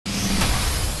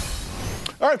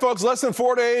All right, folks, less than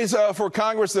 4 days for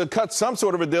Congress to cut some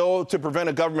sort of a deal to prevent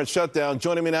a government shutdown.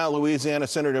 Joining me now, Louisiana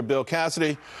Senator Bill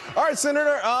Cassidy. All right,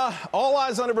 Senator, all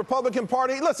eyes on the Republican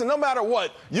Party. Listen, no matter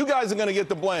what, you guys are going to get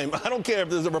the blame. I don't care if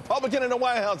there's a Republican in the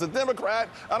White House, a Democrat.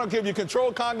 I don't care if you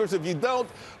control Congress, if you don't.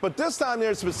 But this time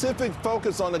there's specific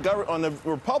focus on the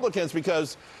Republicans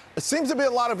because it seems to be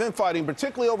a lot of infighting,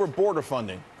 particularly over border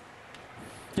funding.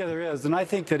 Yeah, there is. And I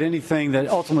think that anything that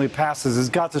ultimately passes has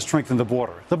got to strengthen the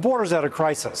border. The border's at a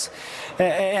crisis.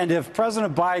 And if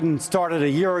President Biden started a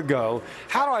year ago,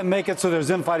 how do I make it so there's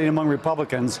infighting among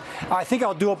Republicans? I think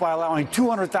I'll do it by allowing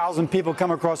 200,000 people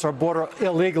come across our border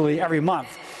illegally every month.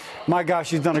 My gosh,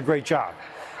 he's done a great job.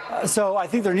 So I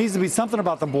think there needs to be something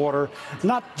about the border,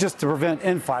 not just to prevent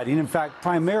infighting, in fact,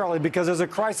 primarily because there's a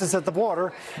crisis at the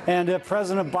border, and if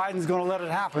President Biden's going to let it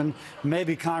happen,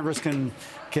 maybe Congress can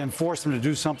force him to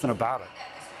do something about it.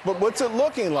 But what's it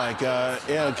looking like?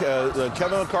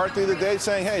 Kevin McCarthy today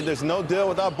saying, hey, there's no deal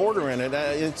without border in it.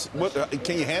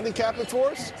 Can you handicap it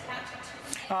for us?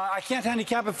 I can't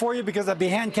handicap it for you because I'd be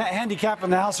handicapping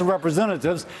the House of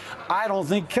Representatives. I don't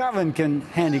think Kevin can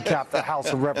handicap the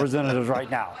House of Representatives right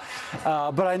now.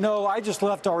 But I know I just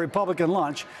left our Republican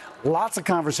lunch. Lots of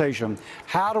conversation.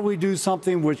 How do we do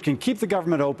something which can keep the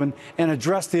government open and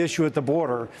address the issue at the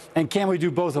border? And can we do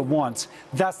both at once?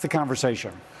 That's the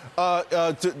conversation. We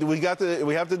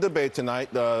have the debate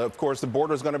tonight. Of course, the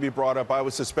border is going to be brought up. I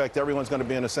would suspect everyone's going to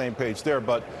be on the same page there.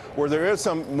 But where there is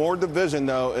some more division,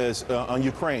 though, is on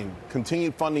Ukraine.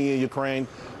 Continued funding in Ukraine.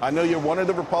 I know you're one of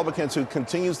the Republicans who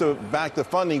continues to back the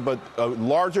funding, but a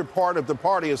larger part of the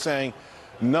party is saying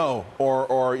no,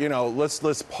 or you know,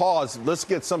 let's pause. Let's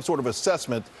get some sort of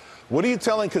assessment. What are you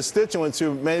telling constituents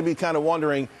who may be kind of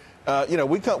wondering? You know,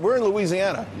 we're in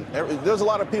Louisiana. There's a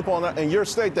lot of people in your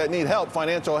state that need help,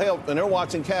 financial help, and they're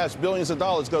watching cash, billions of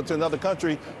dollars go to another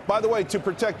country, by the way, to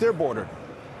protect their border.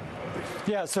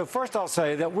 Yeah, so first I'll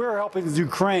say that we're helping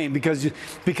Ukraine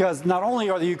because not only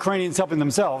are the Ukrainians helping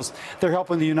themselves, they're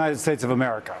helping the United States of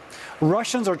America.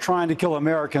 Russians are trying to kill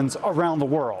Americans around the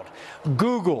world.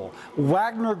 Google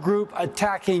Wagner Group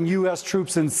attacking U.S.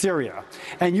 troops in Syria,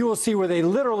 and you will see where they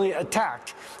literally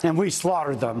attacked, and we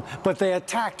slaughtered them, but they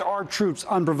attacked our troops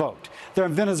unprovoked. They're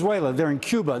in Venezuela, they're in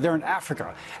Cuba, they're in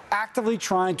Africa, actively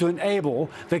trying to enable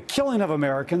the killing of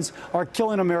Americans or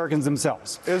killing Americans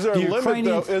themselves. Is there a limit,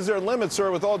 though? Is there a limit,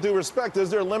 sir, with all due respect? Is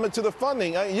there a limit to the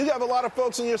funding? You have a lot of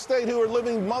folks in your state who are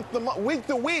living month to month, week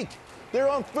to week. They're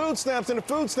on food stamps, and the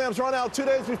food stamps run out 2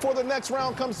 days before the next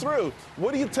round comes through.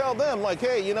 What do you tell them? Like,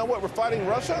 hey, you know what, we're fighting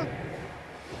Russia?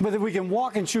 But we can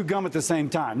walk and chew gum at the same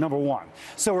time, number one.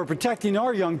 So we're protecting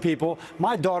our young people.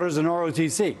 My daughter's in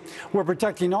ROTC. We're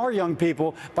protecting our young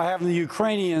people by having the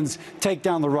Ukrainians take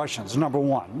down the Russians, number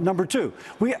one. Number two,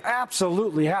 we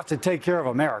absolutely have to take care of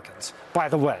Americans, by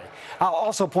the way. I'll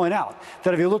also point out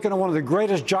that if you look at one of the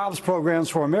greatest jobs programs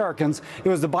for Americans, it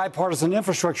was the bipartisan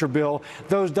infrastructure bill.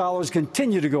 Those dollars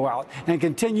continue to go out and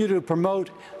continue to promote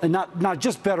not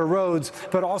just better roads,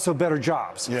 but also better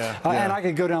jobs. And I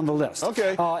could go down the list.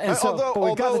 Okay. But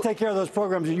we've got to take care of those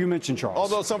programs that you mentioned, Charles.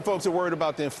 Although some folks are worried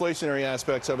about the inflationary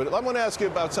aspects of it, I want to ask you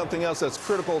about something else that's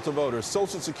critical to voters,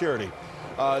 Social Security.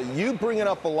 You bring it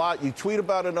up a lot. You tweet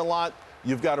about it a lot.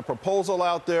 You've got a proposal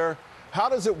out there. How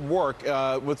does it work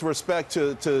with respect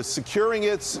to securing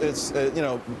its you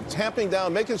know, tamping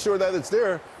down, making sure that it's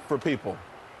there for people?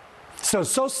 So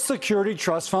Social Security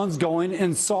trust funds going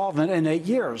insolvent in 8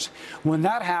 years. When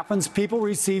that happens, people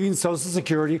receiving Social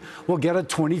Security will get a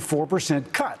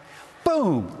 24% cut.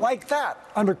 Boom, like that,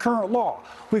 under current law.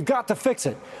 We've got to fix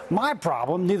it. My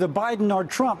problem, neither Biden nor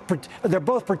Trump, they're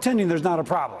both pretending there's not a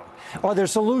problem. Are there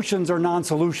solutions or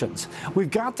non-solutions? We've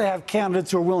got to have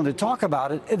candidates who are willing to talk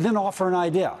about it and then offer an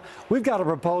idea. We've got a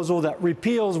proposal that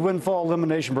repeals windfall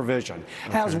elimination provision,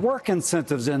 has work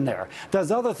incentives in there,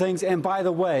 does other things, and by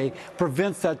the way,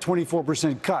 prevents that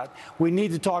 24% cut. We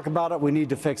need to talk about it. We need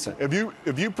to fix it.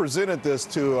 If you presented this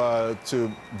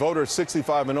to voters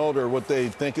 65 and older, would they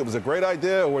think it was a great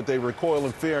idea, or would they recoil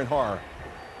in fear and horror?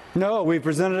 No, we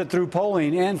presented it through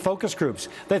polling and focus groups.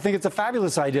 They think it's a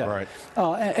fabulous idea. Right.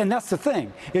 And that's the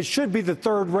thing. It should be the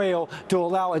third rail to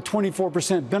allow a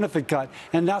 24% benefit cut.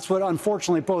 And that's what,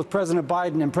 unfortunately, both President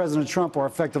Biden and President Trump are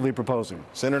effectively proposing.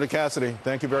 Senator Cassidy,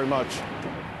 thank you very much.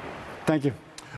 Thank you.